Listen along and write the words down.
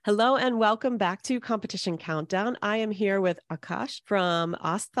Hello and welcome back to Competition Countdown. I am here with Akash from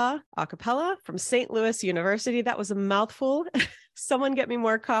Astha Acapella from St. Louis University. That was a mouthful. Someone get me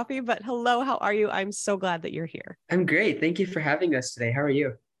more coffee, but hello, how are you? I'm so glad that you're here. I'm great. Thank you for having us today. How are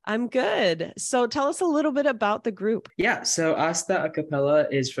you? I'm good. So tell us a little bit about the group. Yeah, so Astha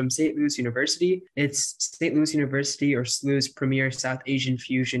Acapella is from St. Louis University. It's St. Louis University or SLU's premier South Asian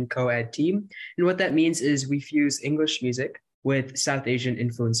fusion co-ed team. And what that means is we fuse English music with South Asian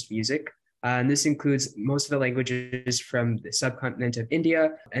influenced music. And this includes most of the languages from the subcontinent of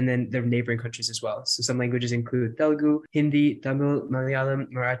India and then the neighboring countries as well. So some languages include Telugu, Hindi, Tamil,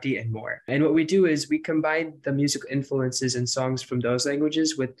 Malayalam, Marathi, and more. And what we do is we combine the musical influences and songs from those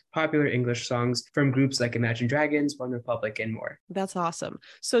languages with popular English songs from groups like Imagine Dragons, One Republic, and more. That's awesome.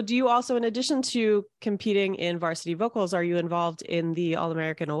 So do you also, in addition to competing in varsity vocals, are you involved in the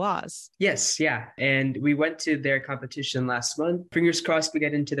All-American Awards? Yes, yeah. And we went to their competition last month. Fingers crossed we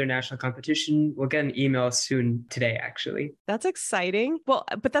get into their national competition. We'll get an email soon today, actually. That's exciting. Well,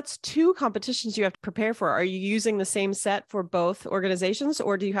 but that's two competitions you have to prepare for. Are you using the same set for both organizations,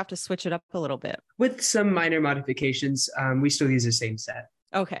 or do you have to switch it up a little bit? With some minor modifications, we still use the same set.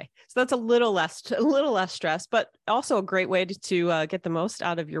 Okay, so that's a little less stress, but also a great way to get the most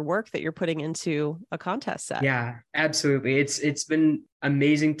out of your work that you're putting into a contest set. Yeah, absolutely. It's been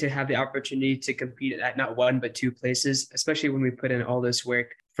amazing to have the opportunity to compete at not one but two places, especially when we put in all this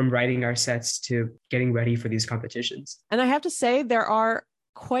work from writing our sets to getting ready for these competitions. And I have to say, there are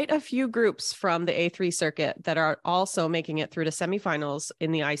quite a few groups from the A3 circuit that are also making it through to semifinals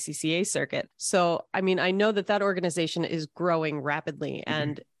in the ICCA circuit. So, I mean, I know that organization is growing rapidly,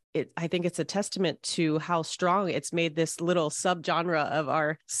 and I think it's a testament to how strong it's made this little subgenre of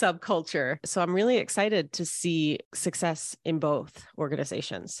our subculture. So I'm really excited to see success in both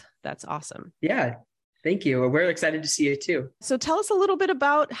organizations. That's awesome. Yeah. Thank you. We're excited to see it too. So tell us a little bit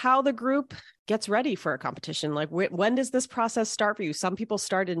about how the group gets ready for a competition. Like when does this process start for you? Some people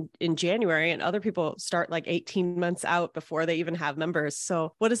start in January and other people start like 18 months out before they even have members.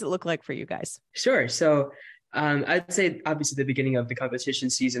 So what does it look like for you guys? Sure. So I'd say obviously the beginning of the competition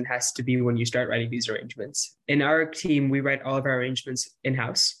season has to be when you start writing these arrangements. In our team, we write all of our arrangements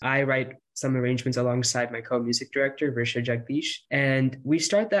in-house. I write some arrangements alongside my co-music director, Virsha Jagdish. And we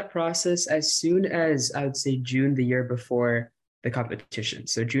start that process as soon as I would say June the year before the competition.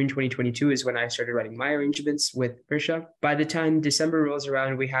 So June 2022 is when I started writing my arrangements with Virsha. By the time December rolls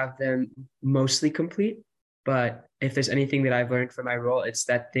around, we have them mostly complete. But if there's anything that I've learned from my role, it's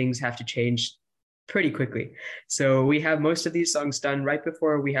that things have to change pretty quickly. So we have most of these songs done right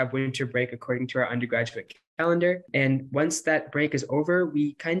before we have winter break according to our undergraduate calendar. And once that break is over,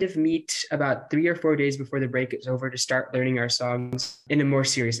 we kind of meet about 3 or 4 days before the break is over to start learning our songs in a more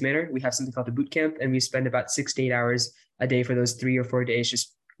serious manner. We have something called a boot camp, and we spend about 6 to 8 hours a day for those 3 or 4 days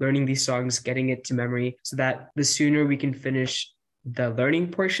just learning these songs, getting it to memory, so that the sooner we can finish the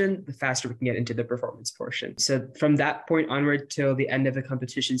learning portion, the faster we can get into the performance portion. So from that point onward till the end of the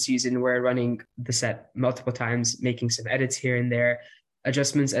competition season, we're running the set multiple times, making some edits here and there,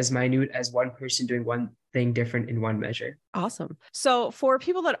 adjustments as minute as one person doing one thing different in one measure. Awesome. So for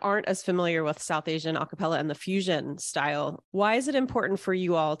people that aren't as familiar with South Asian acapella and the fusion style, why is it important for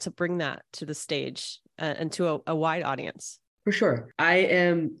you all to bring that to the stage and to a wide audience? For sure. I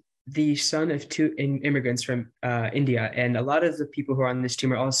am the son of two immigrants from India, and a lot of the people who are on this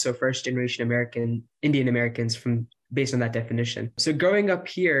team are also first generation Indian Americans based on that definition. So growing up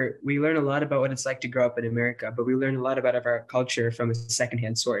here, we learn a lot about what it's like to grow up in America, but we learn a lot about our culture from a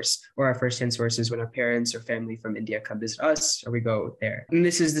secondhand source, or our firsthand sources when our parents or family from India come visit us or we go there. And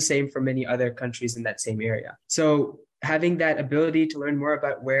this is the same for many other countries in that same area. So having that ability to learn more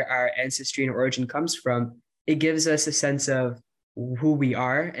about where our ancestry and origin comes from, it gives us a sense of who we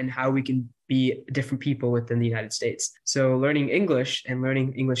are and how we can be different people within the United States. So learning English and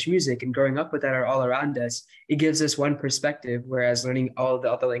learning English music and growing up with that are all around us. It gives us one perspective, whereas learning all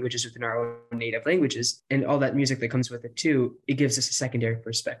the other languages within our own native languages and all that music that comes with it too, it gives us a secondary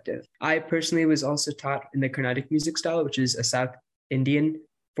perspective. I personally was also taught in the Carnatic music style, which is a South Indian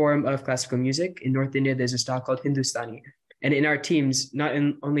form of classical music. In North India, there's a style called Hindustani. And in our teams,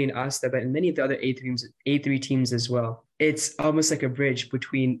 only in Astha, but in many of the other A3 teams as well, it's almost like a bridge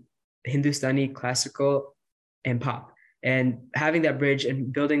between Hindustani, classical, and pop. And having that bridge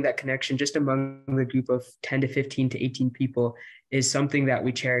and building that connection just among the group of 10 to 15 to 18 people is something that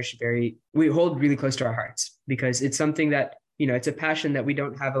we hold really close to our hearts, because it's something that it's a passion that we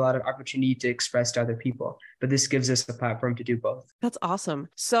don't have a lot of opportunity to express to other people, but this gives us a platform to do both. That's awesome.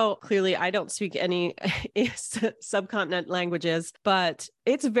 So clearly I don't speak any subcontinent languages, but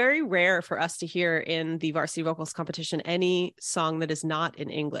it's very rare for us to hear in the varsity vocals competition any song that is not in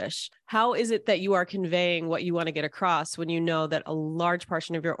English. How is it that you are conveying what you want to get across when you know that a large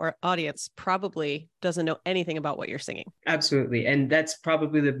portion of your audience probably doesn't know anything about what you're singing? Absolutely. And that's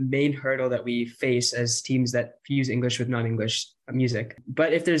probably the main hurdle that we face as teams that fuse English with non-English music.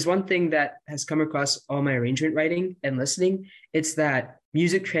 But if there's one thing that has come across all my arrangement writing and listening, it's that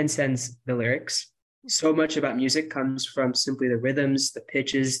music transcends the lyrics. So much about music comes from simply the rhythms, the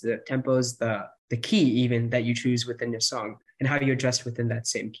pitches, the tempos, the key even that you choose within your song and how you adjust within that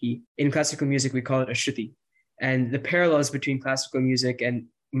same key. In classical music, we call it a shruti. And the parallels between classical music and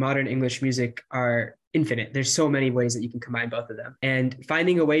modern English music are infinite. There's so many ways that you can combine both of them. And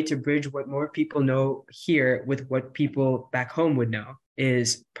finding a way to bridge what more people know here with what people back home would know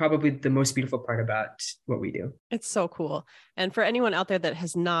is probably the most beautiful part about what we do. It's so cool. And for anyone out there that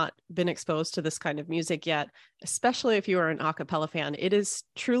has not been exposed to this kind of music yet, especially if you are an a cappella fan, it is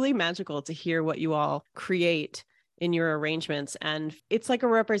truly magical to hear what you all create in your arrangements. And it's like a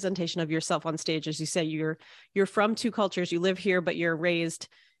representation of yourself on stage. As you say, you're from two cultures, you live here, but you're raised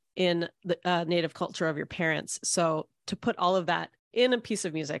in the native culture of your parents. So to put all of that in a piece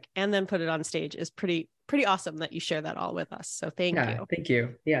of music and then put it on stage is pretty awesome that you share that all with us. So thank you. Thank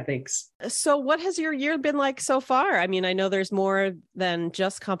you. Yeah, thanks. So what has your year been like so far? I mean, I know there's more than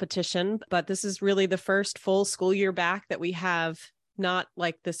just competition, but this is really the first full school year back that we have not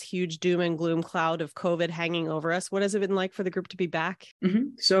like this huge doom and gloom cloud of COVID hanging over us. What has it been like for the group to be back? Mm-hmm.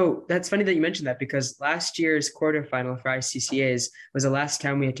 So that's funny that you mentioned that, because last year's quarterfinal for ICCAs was the last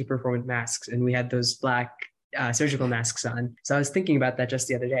time we had to perform with masks, and we had those black surgical masks on. So I was thinking about that just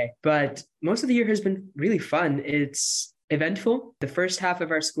the other day. But most of the year has been really fun. It's eventful. The first half of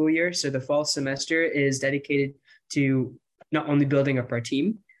our school year, so the fall semester, is dedicated to not only building up our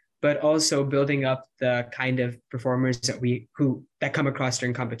team, but also building up the kind of performers that come across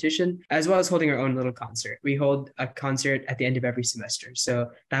during competition, as well as holding our own little concert. We hold a concert at the end of every semester.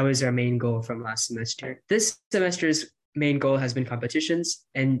 So that was our main goal from last semester. This semester's main goal has been competitions.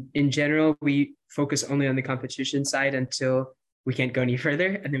 And in general, we focus only on the competition side until we can't go any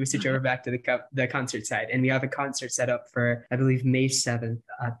further. And then we switch over back to the concert side. And we have a concert set up for, I believe, May 7th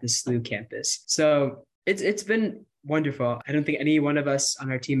at the SLU campus. So it's been wonderful. I don't think any one of us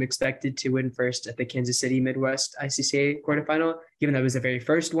on our team expected to win first at the Kansas City Midwest ICCA quarterfinal. Given that it was the very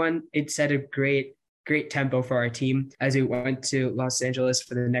first one, it set a great tempo for our team as we went to Los Angeles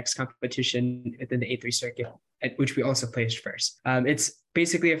for the next competition within the A3 circuit, at which we also placed first. It's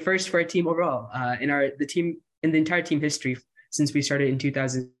basically a first for our team overall in the entire team history since we started in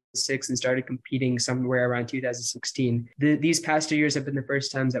 2006 and started competing somewhere around 2016. These past 2 years have been the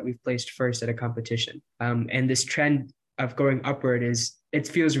first times that we've placed first at a competition. And this trend of going upward it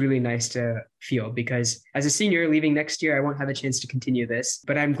feels really nice to feel, because as a senior leaving next year, I won't have a chance to continue this,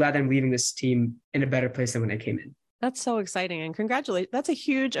 but I'm glad I'm leaving this team in a better place than when I came in. That's so exciting, and congratulations. That's a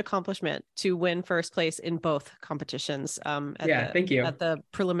huge accomplishment to win first place in both competitions. Thank you. At the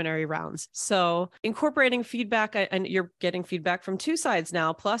preliminary rounds. So incorporating feedback, and you're getting feedback from two sides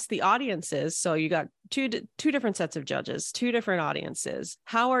now, plus the audiences. So you got two different sets of judges, two different audiences.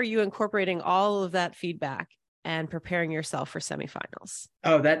 How are you incorporating all of that feedback and preparing yourself for semifinals?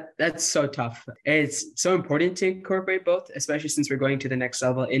 Oh, that's so tough. It's so important to incorporate both, especially since we're going to the next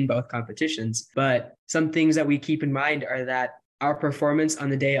level in both competitions. But some things that we keep in mind are that our performance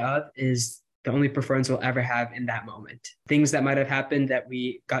on the day of is the only performance we'll ever have in that moment. Things that might have happened that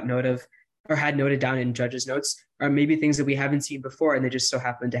we got note of or had noted down in judges' notes are maybe things that we haven't seen before, and they just so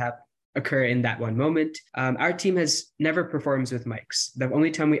happen to occur in that one moment. Our team has never performed with mics. The only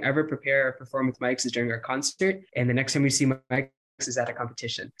time we ever prepare or perform with mics is during our concert, and the next time we see mics is at a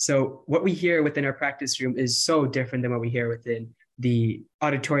competition. So what we hear within our practice room is so different than what we hear within the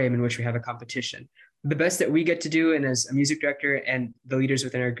auditorium in which we have a competition. The best that we get to do, and as a music director and the leaders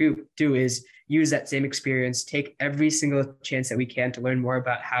within our group do, is use that same experience, take every single chance that we can to learn more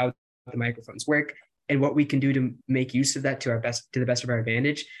about how the microphones work and what we can do to make use of that to the best of our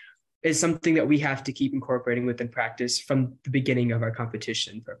advantage, is something that we have to keep incorporating within practice from the beginning of our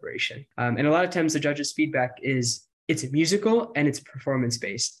competition preparation. And a lot of times the judges' feedback is it's musical and it's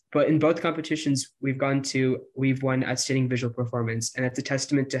performance-based. But in both competitions we've won outstanding visual performance. And that's a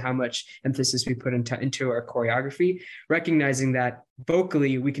testament to how much emphasis we put into our choreography, recognizing that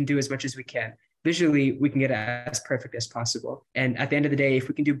vocally we can do as much as we can. Visually, we can get as perfect as possible. And at the end of the day, if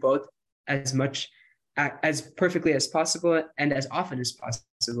we can do both as perfectly as possible and as often as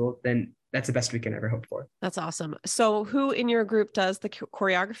possible, then that's the best we can ever hope for. That's awesome. So who in your group does the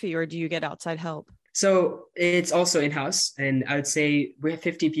choreography, or do you get outside help? So it's also in-house, and I would say we have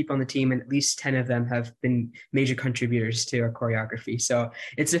 15 people on the team, and at least 10 of them have been major contributors to our choreography. So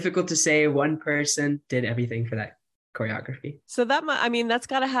it's difficult to say one person did everything for that choreography. So that's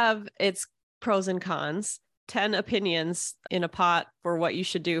got to have its pros and cons. 10 opinions in a pot for what you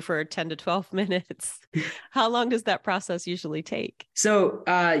should do for 10 to 12 minutes. How long does that process usually take? So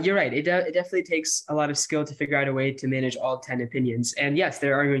you're right. It definitely takes a lot of skill to figure out a way to manage all 10 opinions. And yes,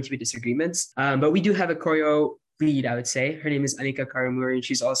 there are going to be disagreements, but we do have a choreo lead, I would say. Her name is Anika Karamuri, and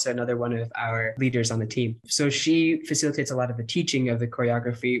she's also another one of our leaders on the team. So she facilitates a lot of the teaching of the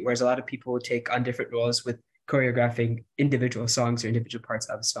choreography, whereas a lot of people will take on different roles with choreographing individual songs or individual parts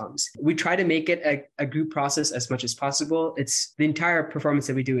of songs. We try to make it a group process as much as possible. It's the entire performance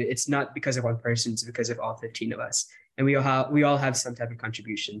that we do. It's not because of one person, it's because of all 15 of us. And we all have some type of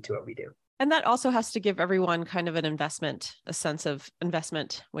contribution to what we do. And that also has to give everyone kind of a sense of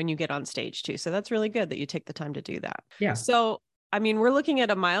investment when you get on stage too. So that's really good that you take the time to do that. Yeah. So we're looking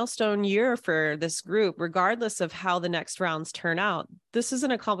at a milestone year for this group, regardless of how the next rounds turn out. This is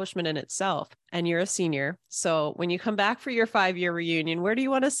an accomplishment in itself, and you're a senior. So when you come back for your 5-year reunion, where do you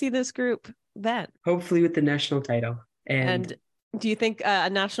want to see this group then? Hopefully with the national title. And do you think a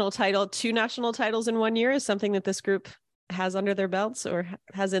national title, 2 national titles in 1 year is something that this group has under their belts or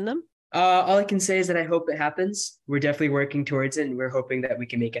has in them? All I can say is that I hope it happens. We're definitely working towards it, and we're hoping that we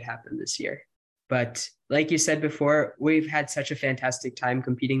can make it happen this year. But like you said before, we've had such a fantastic time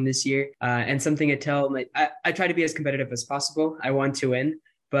competing this year. And something I tell, I try to be as competitive as possible. I want to win.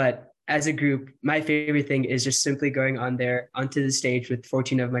 But as a group, my favorite thing is just simply going onto the stage with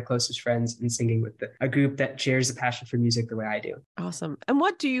 14 of my closest friends and singing with a group that shares a passion for music the way I do. Awesome. And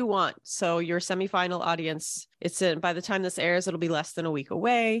what do you want? So your semifinal audience, by the time this airs, it'll be less than a week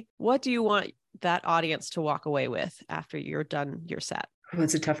away. What do you want that audience to walk away with after you're done your set? Oh,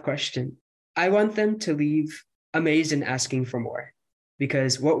 that's a tough question. I want them to leave amazed and asking for more,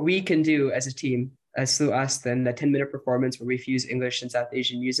 because what we can do as a team, as through Astha, and that 10-minute performance where we fuse English and South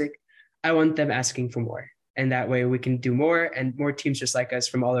Asian music, I want them asking for more. And that way we can do more, and more teams just like us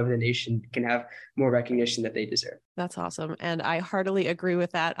from all over the nation can have more recognition that they deserve. That's awesome. And I heartily agree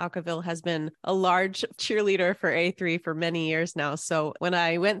with that. Alcaville has been a large cheerleader for A3 for many years now. So when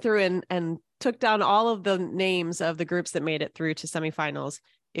I went through and took down all of the names of the groups that made it through to semifinals,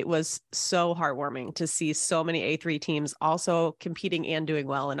 it was so heartwarming to see so many A3 teams also competing and doing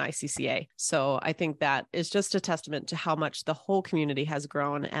well in ICCA. So I think that is just a testament to how much the whole community has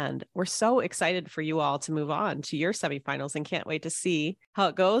grown. And we're so excited for you all to move on to your semifinals and can't wait to see how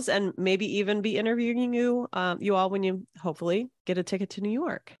it goes, and maybe even be interviewing you all when you hopefully get a ticket to New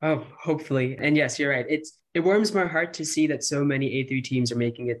York. Oh, hopefully. And yes, you're right. It warms my heart to see that so many A3 teams are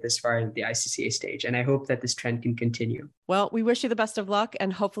making it this far in the ICCA stage. And I hope that this trend can continue. Well, we wish you the best of luck,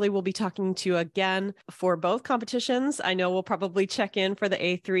 and hopefully we'll be talking to you again for both competitions. I know we'll probably check in for the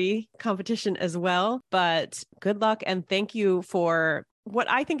A3 competition as well, but good luck. And thank you for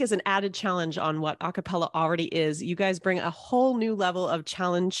what I think is an added challenge on what acapella already is. You guys bring a whole new level of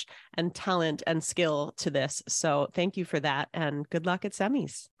challenge and talent and skill to this. So thank you for that, and good luck at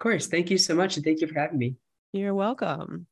semis. Of course. Thank you so much. And thank you for having me. You're welcome.